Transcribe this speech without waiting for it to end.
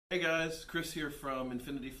Hey guys, Chris here from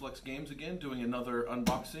Infinity Flux Games again, doing another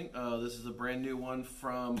unboxing. This is a brand new one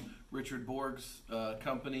from Richard Borg's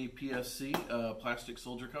company, PSC, Plastic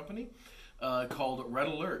Soldier Company, called Red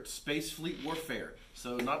Alert, Space Fleet Warfare.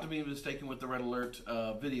 So not to be mistaken with the Red Alert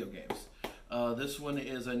video games. This one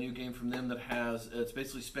is a new game from them that has, it's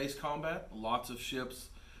basically space combat, lots of ships,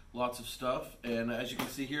 lots of stuff. And as you can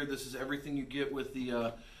see here, this is everything you get with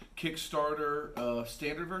the Kickstarter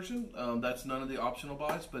standard version. That's none of the optional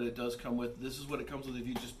buys, but it does come with, this is what it comes with if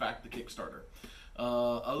you just back the Kickstarter.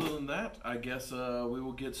 Other than that, I guess we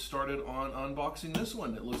will get started on unboxing this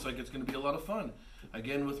one. It looks like it's going to be a lot of fun.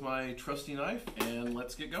 Again, with my trusty knife, and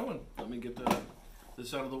let's get going. Let me get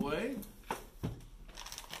this out of the way.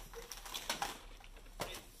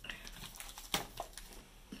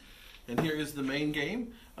 And here is the main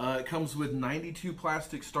game. It comes with 92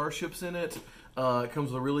 plastic starships in it. It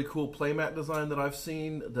comes with a really cool playmat design that I've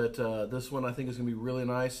seen. That this one I think is going to be really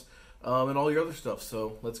nice, and all your other stuff.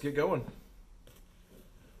 So let's get going.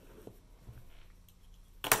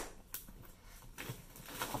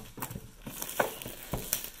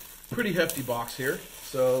 Pretty hefty box here,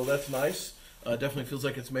 so that's nice. Definitely feels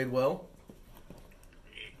like it's made well.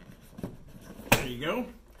 There you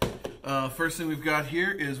go. First thing we've got here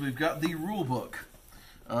is we've got the rule book.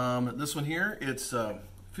 This one here, it's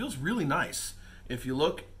feels really nice. If you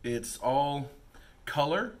look, it's all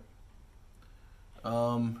color.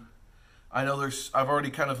 I know I've already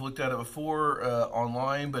kind of looked at it before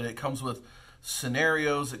online, but it comes with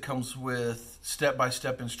scenarios. It comes with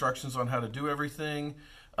step-by-step instructions on how to do everything.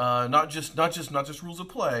 Not just rules of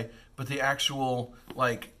play, but the actual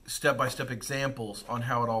like step-by-step examples on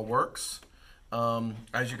how it all works.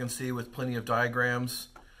 As you can see, with plenty of diagrams,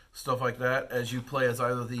 stuff like that, as you play as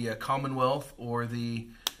either the Commonwealth or the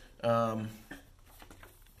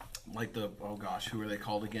like the, oh gosh, who are they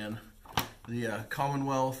called again? The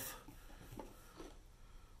Commonwealth,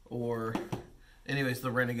 or anyways, the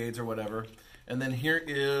Renegades or whatever. And then here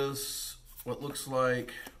is what looks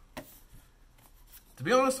like, to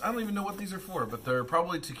be honest, I don't even know what these are for, but they're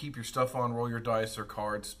probably to keep your stuff on, roll your dice or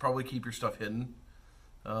cards, probably keep your stuff hidden.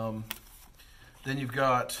 Then you've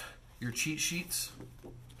got your cheat sheets.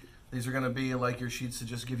 These are going to be like your sheets to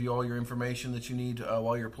just give you all your information that you need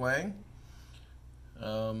while you're playing.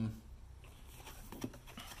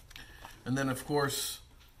 And then, of course,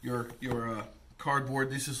 your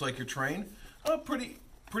cardboard. This is like your train.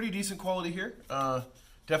 Pretty decent quality here.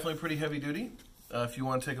 Definitely pretty heavy duty. If you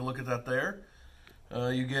want to take a look at that there.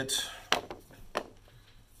 You get,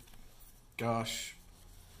 gosh,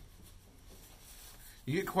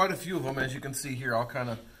 you get quite a few of them, as you can see here. I'll kind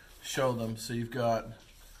of show them. So you've got,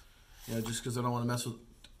 just because I don't want to mess with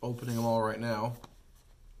opening them all right now.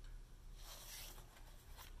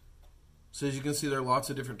 So as you can see, there are lots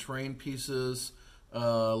of different terrain pieces,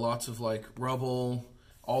 lots of like rubble,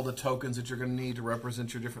 all the tokens that you're going to need to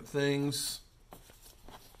represent your different things.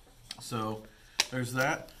 So there's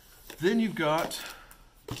that. Then you've got,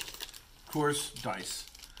 of course, dice.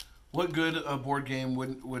 What good a board game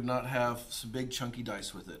would not have some big chunky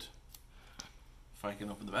dice with it? If I can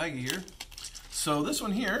open the baggie here. So this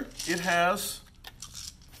one here, it has,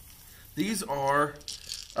 these are,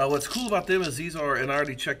 what's cool about them is these are, and I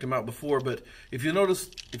already checked them out before, but if you notice,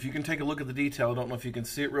 if you can take a look at the detail, I don't know if you can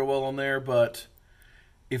see it real well on there, but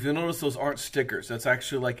if you notice, those aren't stickers. That's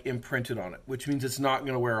actually like imprinted on it, which means it's not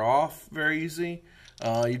going to wear off very easy.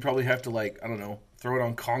 You'd probably have to, like, I don't know, throw it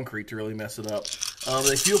on concrete to really mess it up.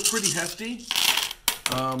 They feel pretty hefty.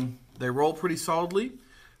 They roll pretty solidly.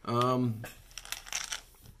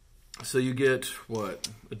 So you get, what,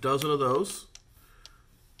 a dozen of those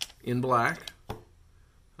in black.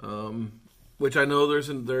 Which I know there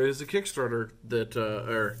is a Kickstarter that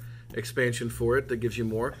or expansion for it that gives you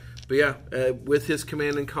more. But yeah, with his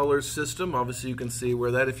command and colors system, obviously you can see where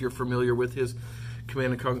that, if you're familiar with his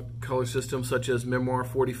command and color system, such as Memoir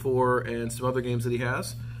 44 and some other games that he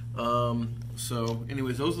has. So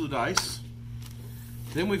anyways, those are the dice.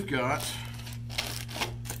 Then we've got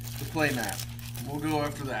the playmat. We'll go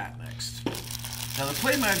after that next. Now the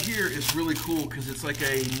playmat here is really cool because it's like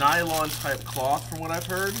a nylon type cloth from what I've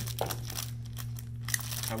heard.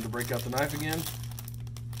 Time to break out the knife again.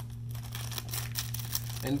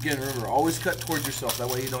 And again, remember, always cut towards yourself. That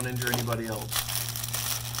way you don't injure anybody else.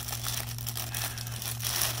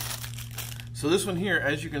 So this one here,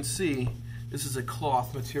 as you can see, this is a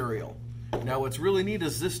cloth material. Now what's really neat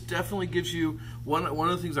is this definitely gives you, one of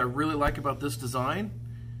the things I really like about this design,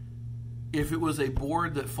 if it was a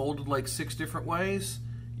board that folded like 6 different ways,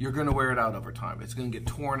 you're going to wear it out over time. It's going to get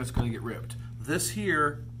torn, it's going to get ripped. This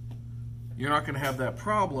here, you're not going to have that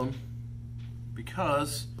problem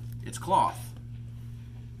because it's cloth.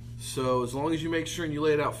 So as long as you make sure and you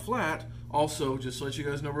lay it out flat, also, just to let you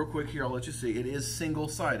guys know real quick here, I'll let you see, it is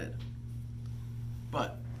single-sided.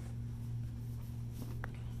 But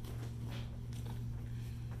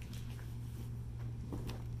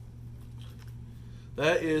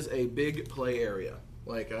that is a big play area.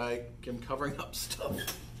 Like, I am covering up stuff.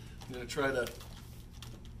 I'm going to try to...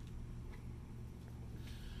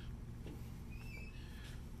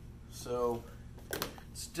 So,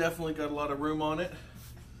 it's definitely got a lot of room on it.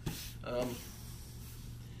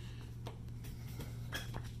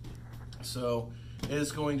 So, it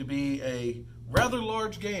is going to be a rather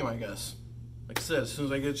large game, I guess. Like I said, as soon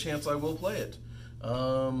as I get a chance, I will play it.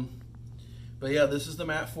 But yeah, this is the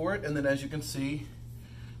mat for it, and then as you can see,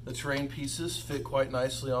 the terrain pieces fit quite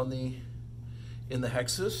nicely on in the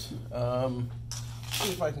hexes. See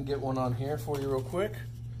if I can get one on here for you real quick.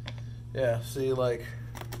 Yeah, see, like,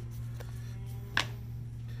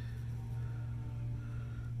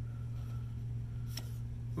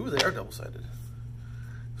 ooh, they are double-sided.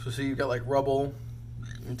 So see, you've got like rubble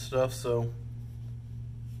and stuff. So,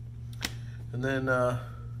 and then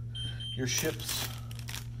your ships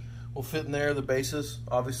will fit in there. The bases,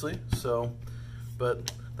 obviously. So,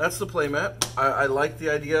 but that's the playmat. I like the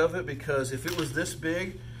idea of it because if it was this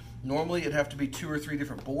big, normally it'd have to be 2 or 3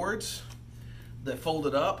 different boards that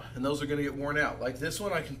folded up, and those are going to get worn out. Like this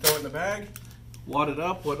one, I can throw it in the bag, wad it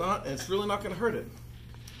up, whatnot, and it's really not going to hurt it.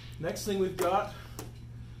 Next thing we've got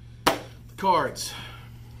the cards.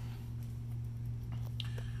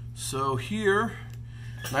 So here,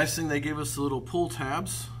 nice thing they gave us the little pull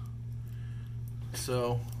tabs.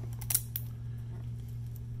 So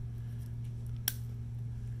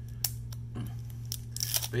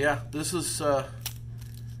but yeah, this is there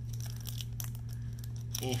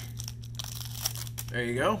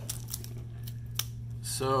you go.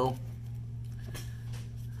 So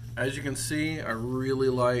as you can see, I really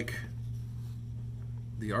like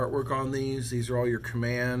the artwork on these. These are all your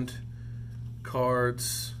command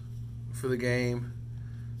cards for the game.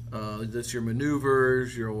 That's your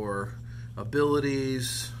maneuvers, your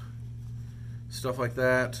abilities, stuff like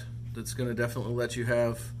that. That's going to definitely let you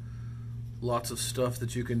have lots of stuff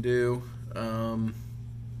that you can do.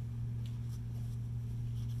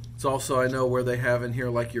 It's also, I know, where they have in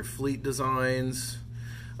here like your fleet designs.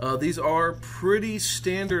 These are pretty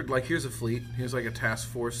standard. Like here's a fleet, here's like a task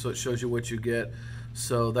force, so it shows you what you get.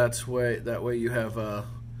 So that way you have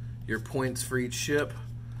your points for each ship.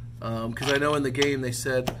 Because I know in the game they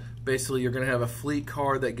said basically you're going to have a fleet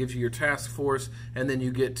card that gives you your task force, and then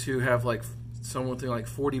you get to have like something like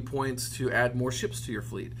 40 points to add more ships to your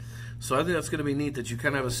fleet. So I think that's going to be neat that you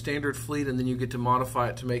kind of have a standard fleet and then you get to modify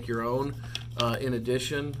it to make your own in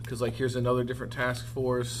addition. Because like here's another different task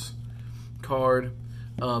force card.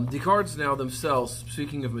 The cards now themselves,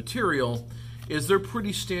 speaking of material, is they're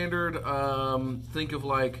pretty standard. Think of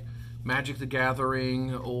like Magic the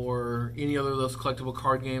Gathering or any other of those collectible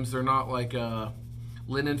card games. They're not like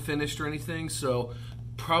linen finished or anything, so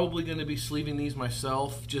probably going to be sleeving these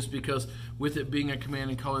myself, just because with it being a Command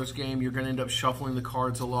and Colors game, you're going to end up shuffling the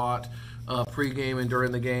cards a lot pre-game and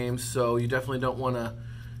during the game, so you definitely don't want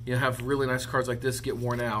to have really nice cards like this get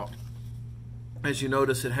worn out. As you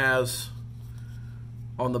notice, it has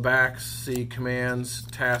on the back, see, commands,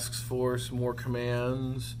 task force, more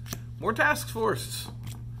commands, more task force.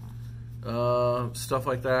 Stuff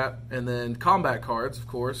like that, and then combat cards, of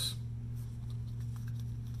course.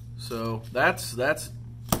 So that's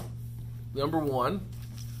number 1.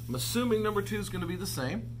 I'm assuming number 2 is going to be the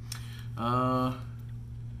same. Going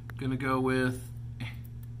to go with, if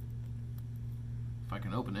I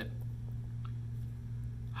can open it.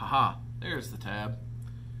 Haha, there's the tab.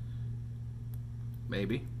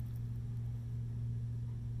 Maybe.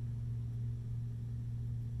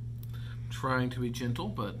 Trying to be gentle,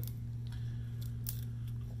 but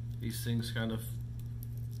these things kind of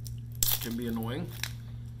can be annoying.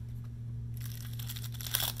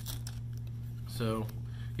 So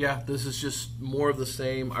yeah, this is just more of the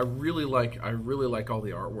same. I really like all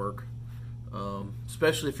the artwork,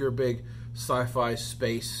 especially if you're a big sci-fi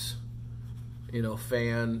space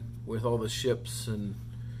fan, with all the ships and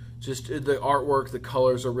just the artwork. The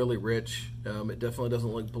colors are really rich. It definitely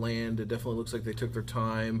doesn't look bland. It definitely looks like they took their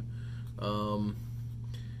time.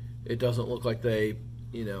 It doesn't look like they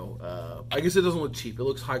I guess it doesn't look cheap. It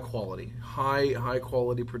looks high quality, high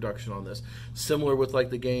quality production on this. Similar with like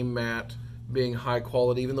the game mat being high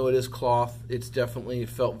quality, even though it is cloth, it's definitely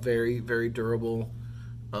felt very, very durable.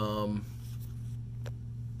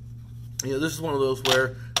 This is one of those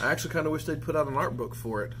where I actually kind of wish they'd put out an art book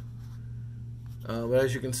for it. But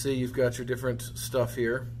as you can see, you've got your different stuff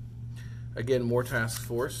here. Again, more task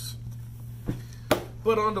force.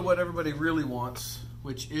 But on to what everybody really wants,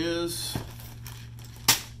 which is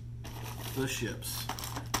the ships.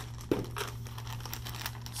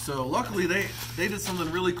 So luckily they did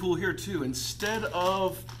something really cool here too. Instead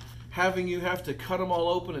of having you have to cut them all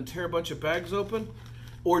open and tear a bunch of bags open,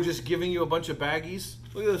 or just giving you a bunch of baggies,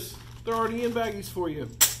 look at this. They're already in baggies for you.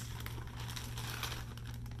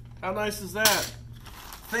 How nice is that?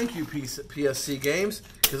 Thank you, PSC Games,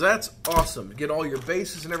 because that's awesome. Get all your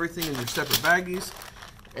bases and everything in your separate baggies,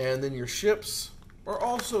 and then your ships are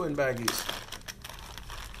also in baggies.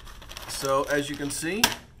 So as you can see,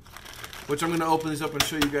 which I'm going to open these up and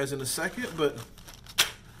show you guys in a second,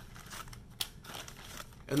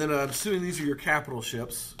 and then I'm assuming these are your capital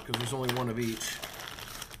ships, because there's only one of each.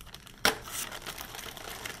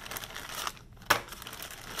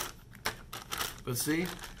 But see,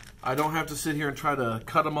 I don't have to sit here and try to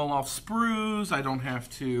cut them all off sprues. I don't have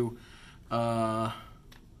to,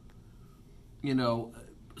 you know,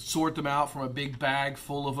 sort them out from a big bag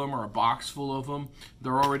full of them or a box full of them.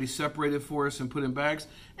 They're already separated for us and put in bags.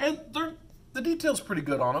 And the detail's pretty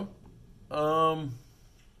good on them.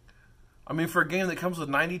 I mean, for a game that comes with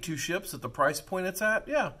 92 ships at the price point it's at,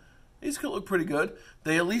 yeah, these could look pretty good.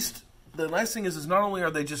 They at least, the nice thing is not only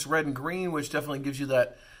are they just red and green, which definitely gives you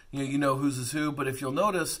that, you know who's is who, but if you'll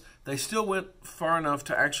notice, they still went far enough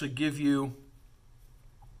to actually give you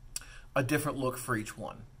a different look for each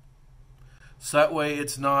one. So that way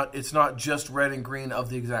it's not just red and green of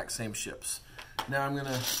the exact same ships. Now I'm going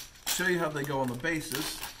to show you how they go on the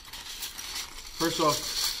bases. First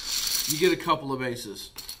off, you get a couple of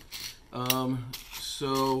bases.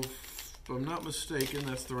 So if I'm not mistaken,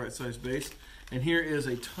 that's the right size base. And here is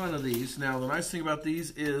a ton of these. Now the nice thing about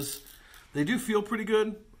these is they do feel pretty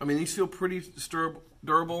good. I mean, these feel pretty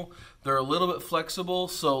durable. They're a little bit flexible,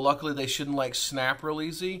 so luckily they shouldn't like snap real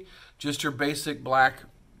easy. Just your basic black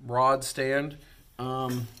rod stand.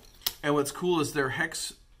 And what's cool is they're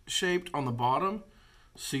hex shaped on the bottom,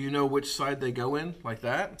 so you know which side they go in, like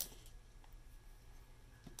that.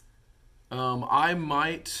 I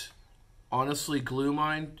might honestly glue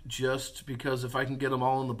mine just because if I can get them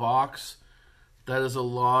all in the box, that is a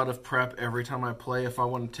lot of prep every time I play if I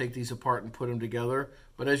want to take these apart and put them together.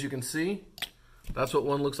 But as you can see, that's what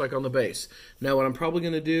one looks like on the base. Now what I'm probably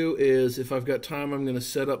going to do is, if I've got time, I'm going to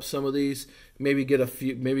set up some of these, maybe get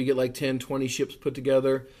like 10, 20 ships put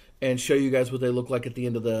together and show you guys what they look like at the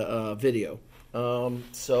end of the video.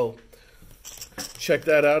 So check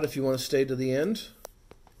that out if you want to stay to the end.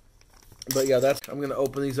 But yeah, I'm going to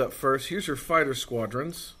open these up first. Here's your fighter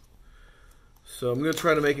squadrons. So I'm going to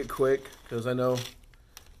try to make it quick because I know,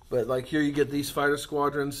 but like here you get these fighter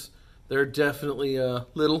squadrons. They're definitely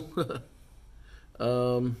little,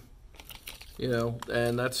 you know,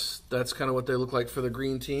 and that's kind of what they look like for the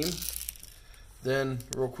green team. Then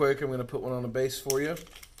real quick, I'm going to put one on a base for you.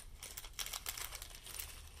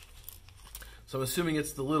 So I'm assuming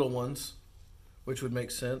it's the little ones, which would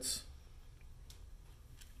make sense.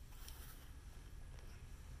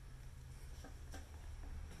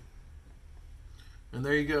 And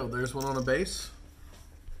there you go. There's one on a base.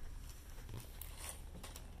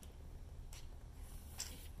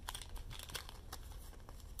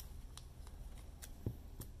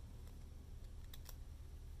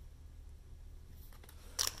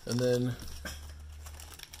 And then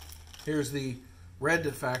here's the red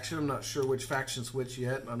faction. I'm not sure which faction's which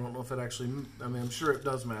yet. I don't know if it actually, I mean, I'm sure it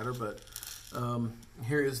does matter, but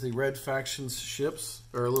here is the red faction's ships,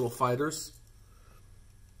 or little fighters.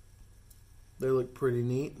 They look pretty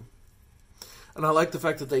neat. And I like the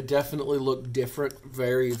fact that they definitely look different,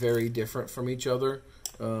 very, very different from each other.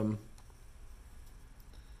 You're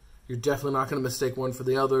definitely not going to mistake one for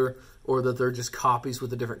the other, or that they're just copies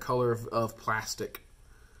with a different color of plastic.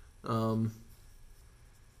 But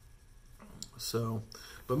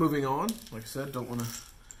moving on, like I said, don't want to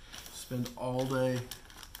spend all day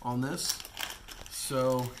on this.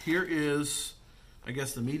 So here is, I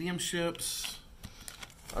guess, the medium ships.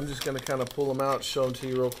 I'm just going to kind of pull them out, show them to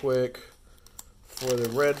you real quick. For the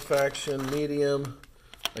red faction, medium,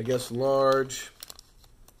 I guess large,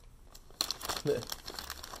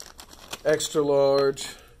 extra large,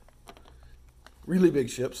 really big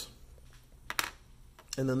ships.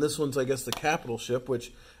 And then this one's, I guess, the capital ship,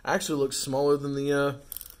 which actually looks smaller than the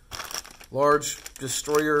large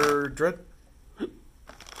destroyer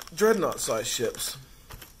dreadnought size ships.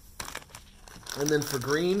 And then for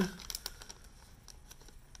green,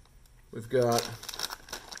 we've got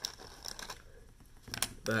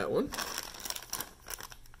that one.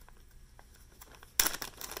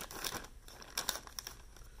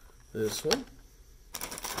 This one.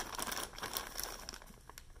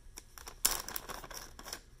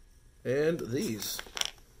 And these.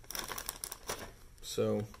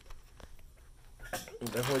 So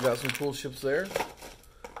definitely got some cool ships there.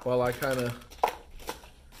 While I kind of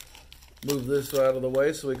move this out of the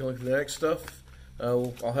way so we can look at the next stuff.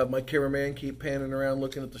 I'll have my cameraman keep panning around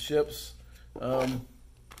looking at the ships.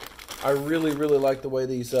 I really like the way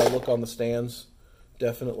these look on the stands.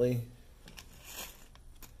 Definitely.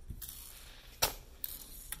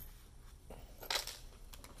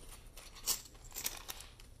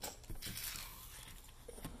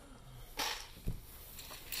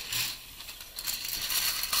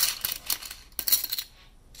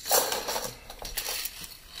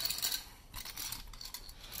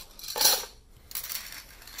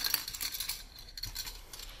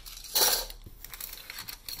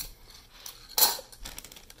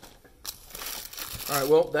 Alright,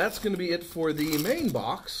 well, that's going to be it for the main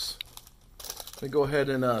box. Let me go ahead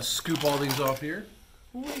and scoop all these off here.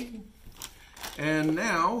 And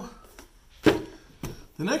now, the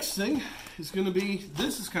next thing is going to be,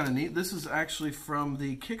 this is kind of neat. This is actually from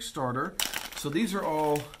the Kickstarter. So these are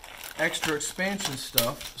all extra expansion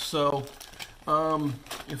stuff. So,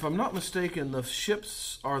 if I'm not mistaken, the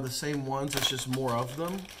ships are the same ones. It's just more of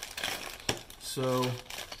them. So,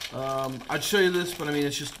 I'd show you this, but I mean,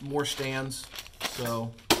 it's just more stands.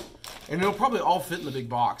 So, and it'll probably all fit in the big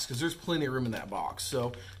box because there's plenty of room in that box.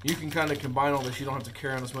 So you can kind of combine all this. You don't have to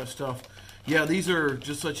carry on as much stuff. Yeah, these are,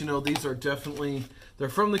 just to let you know, these are definitely, they're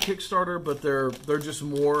from the Kickstarter, but they're just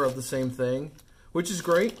more of the same thing, which is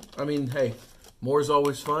great. I mean, hey, more is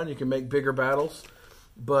always fun. You can make bigger battles,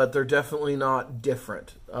 but they're definitely not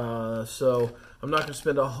different. So I'm not going to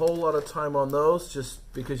spend a whole lot of time on those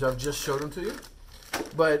just because I've just showed them to you.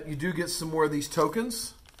 But you do get some more of these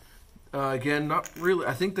tokens. Again, not really.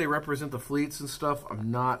 I think they represent the fleets and stuff.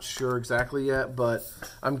 I'm not sure exactly yet, but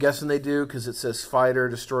I'm guessing they do because it says fighter,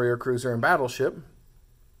 destroyer, cruiser, and battleship.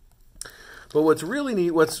 But what's really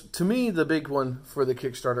neat, what's to me the big one for the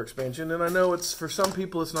Kickstarter expansion, and I know it's for some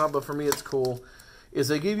people it's not, but for me it's cool, is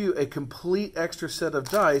they give you a complete extra set of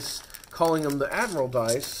dice, calling them the Admiral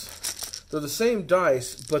dice. They're the same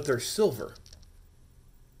dice, but they're silver.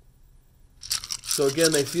 So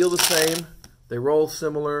again, they feel the same. They roll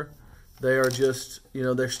similar. They are just, you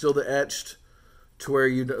know, they're still the etched to where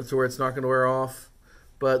it's not going to wear off,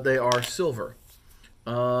 but they are silver.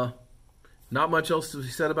 Not much else to be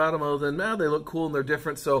said about them other than, they look cool and they're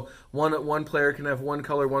different. So one player can have one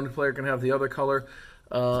color, one player can have the other color.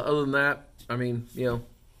 Other than that, I mean, you know,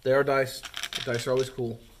 they are dice. The dice are always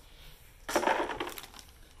cool.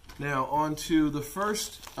 Now on to the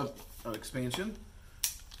first expansion.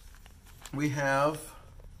 We have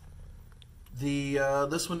the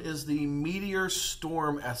this one is the Meteor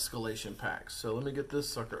Storm Escalation Pack. So let me get this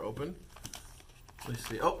sucker open. Let's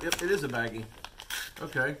see. Oh, yep, it is a baggie.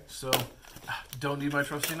 Okay, so don't need my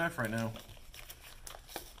trusty knife right now.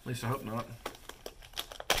 At least I hope not.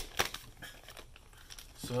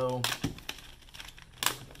 So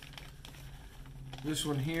this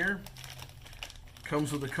one here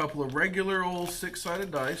comes with a couple of regular old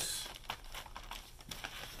 6-sided dice.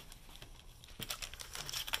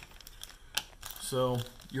 So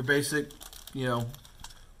your basic, you know,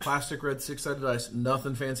 plastic red 6-sided dice,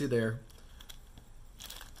 nothing fancy there.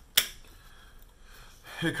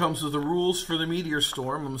 It comes with the rules for the Meteor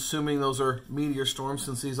Storm. I'm assuming those are Meteor Storms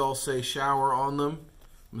since these all say shower on them.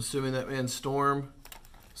 I'm assuming that means storm.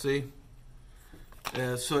 See?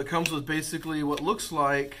 So it comes with basically what looks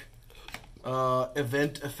like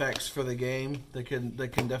event effects for the game. They can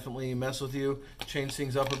definitely mess with you, change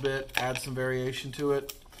things up a bit, add some variation to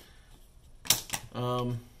it.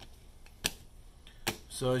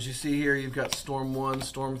 So as you see here, you've got Storm 1,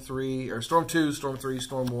 Storm 3, or Storm 2, Storm 3,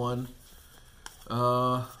 Storm 1.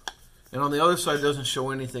 And on the other side, it doesn't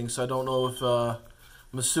show anything, so I don't know if, I'm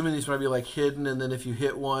assuming these might be like hidden, and then if you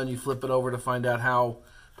hit one, you flip it over to find out how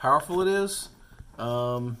powerful it is.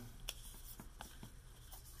 But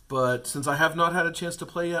since I have not had a chance to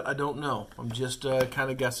play yet, I don't know. I'm just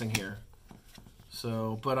kind of guessing here.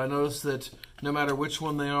 So, but I noticed that no matter which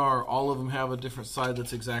one they are, all of them have a different side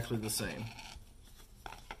that's exactly the same.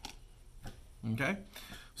 Okay,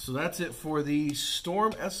 so that's it for the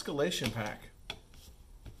Storm Escalation Pack.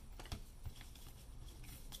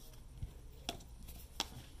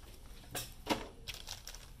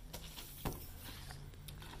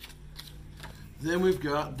 Then we've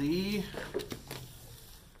got the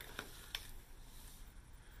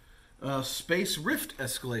Space Rift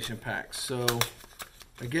Escalation Pack. So,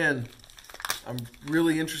 again, I'm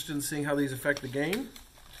really interested in seeing how these affect the game,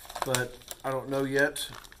 but I don't know yet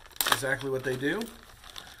exactly what they do.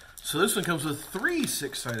 So this one comes with 3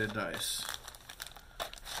 6-sided dice.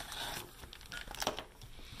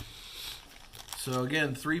 So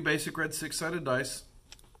again, 3 basic red 6-sided dice.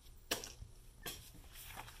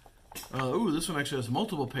 Ooh, this one actually has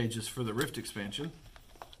multiple pages for the Rift expansion.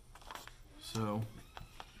 So,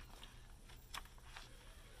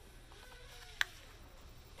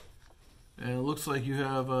 and it looks like you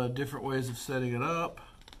have different ways of setting it up.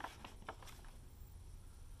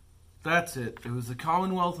 That's it. It was the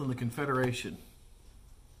Commonwealth and the Confederation.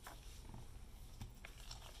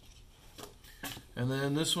 And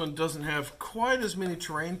then this one doesn't have quite as many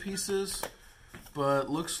terrain pieces,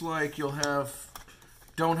 but looks like you'll have,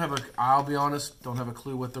 I'll be honest, don't have a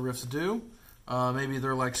clue what the rifts do. Maybe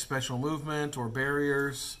they're like special movement or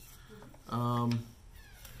barriers. But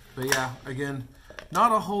yeah, again,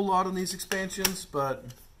 not a whole lot on these expansions, but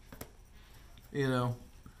you know,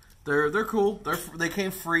 they're cool. They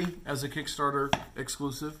came free as a Kickstarter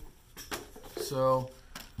exclusive. So,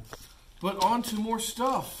 but on to more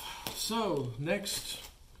stuff. So next,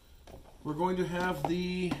 we're going to have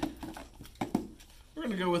we're going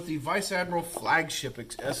to go with the Vice Admiral Flagship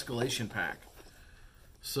Escalation Pack.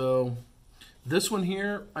 So this one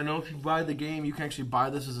here, I know if you buy the game, you can actually buy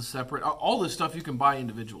this as a separate. All this stuff you can buy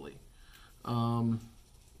individually from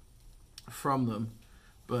them.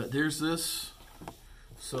 But there's this.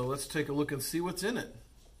 So let's take a look and see what's in it.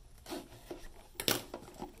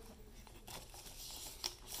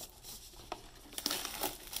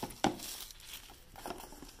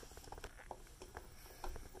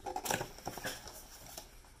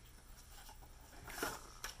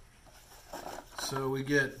 So we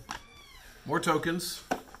get more tokens.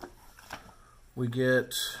 We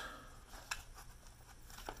get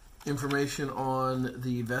information on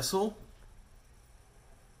the vessel.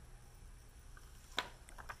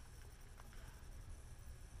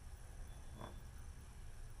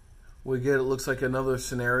 We get, it looks like, another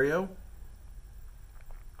scenario.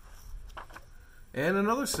 And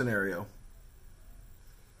another scenario.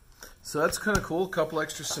 So that's kind of cool. A couple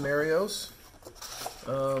extra scenarios.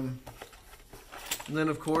 And then,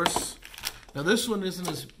 of course, now this one isn't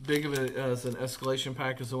as big of as an escalation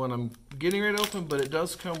pack as the one I'm getting ready to open, but it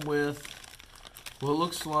does come with what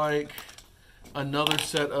looks like another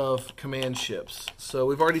set of command ships. So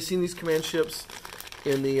we've already seen these command ships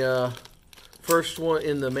in the first one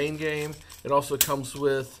in the main game. It also comes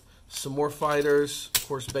with some more fighters, of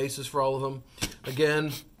course, bases for all of them.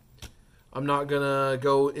 Again, I'm not gonna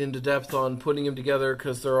go into depth on putting them together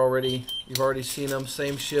because you've already seen them.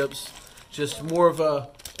 Same ships. Just more of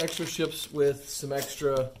extra ships with some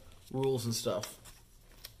extra rules and stuff.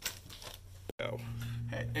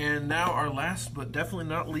 And now our last but definitely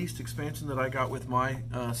not least expansion that I got with my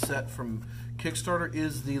set from Kickstarter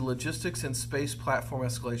is the Logistics and Space Platform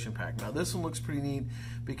Escalation Pack. Now this one looks pretty neat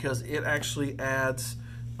because it actually adds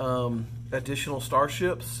additional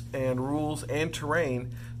starships and rules and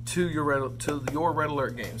terrain to your Red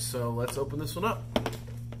Alert games. So let's open this one up.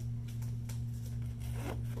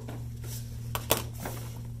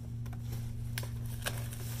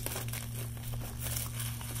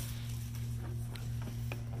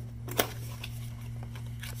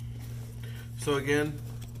 So again,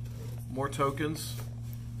 more tokens.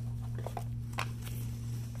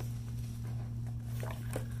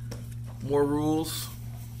 More rules.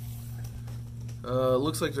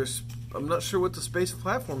 Looks like I'm not sure what the space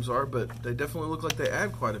platforms are, but they definitely look like they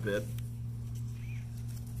add quite a bit.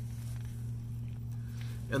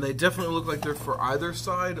 And they definitely look like they're for either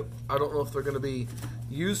side. I don't know if they're going to be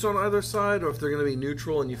used on either side or if they're going to be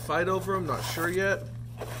neutral and you fight over them. Not sure yet.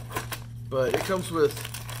 But it comes with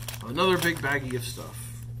another big baggie of stuff.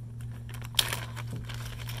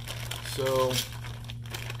 So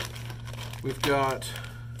we've got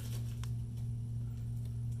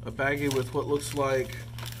a baggie with what looks like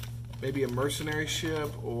maybe a mercenary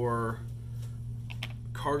ship or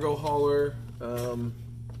cargo hauler.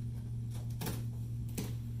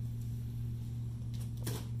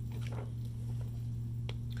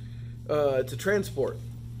 It's a transport.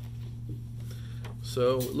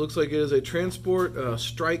 So it looks like it is a transport,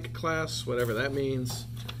 strike class, whatever that means.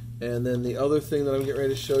 And then the other thing that I'm getting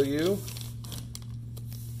ready to show you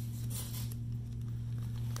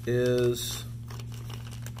is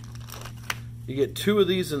you get 2 of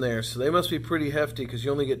these in there, so they must be pretty hefty because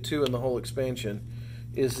you only get 2 in the whole expansion,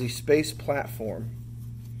 is the space platform.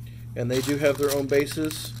 And they do have their own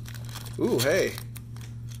bases. Ooh, hey.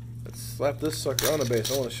 Let's slap this sucker on a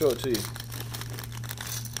base. I want to show it to you.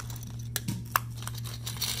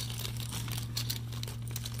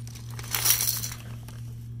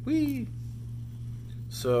 Whee!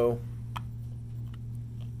 So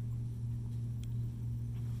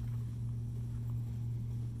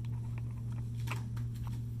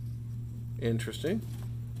interesting.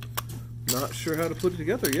 Not sure how to put it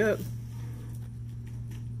together yet.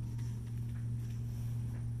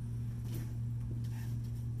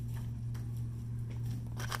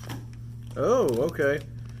 Oh, okay.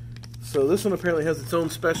 So this one apparently has its own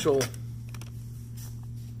special...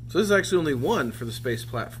 So this is actually only one for the space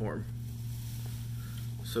platform.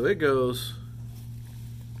 So it goes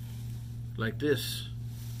like this.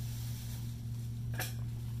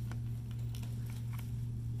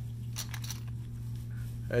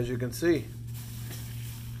 As you can see.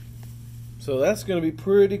 So that's going to be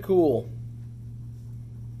pretty cool.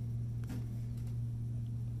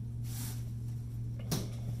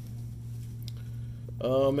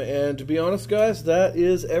 And to be honest, guys, that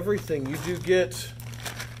is everything. You do get,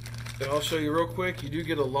 and I'll show you real quick, you do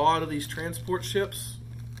get a lot of these transport ships.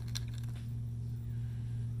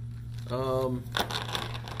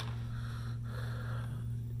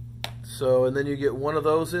 So, and then you get one of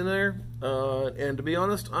those in there. And to be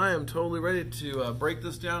honest, I am totally ready to break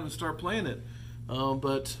this down and start playing it.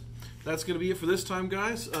 But that's going to be it for this time,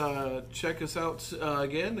 guys. Check us out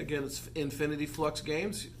again. Again, it's Infinity Flux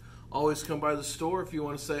Games. Always come by the store if you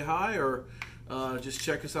want to say hi, or just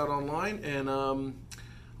check us out online. And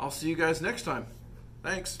I'll see you guys next time.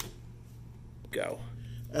 Thanks. Go.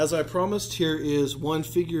 As I promised, here is one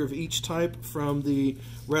figure of each type from the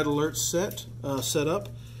Red Alert set up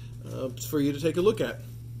for you to take a look at.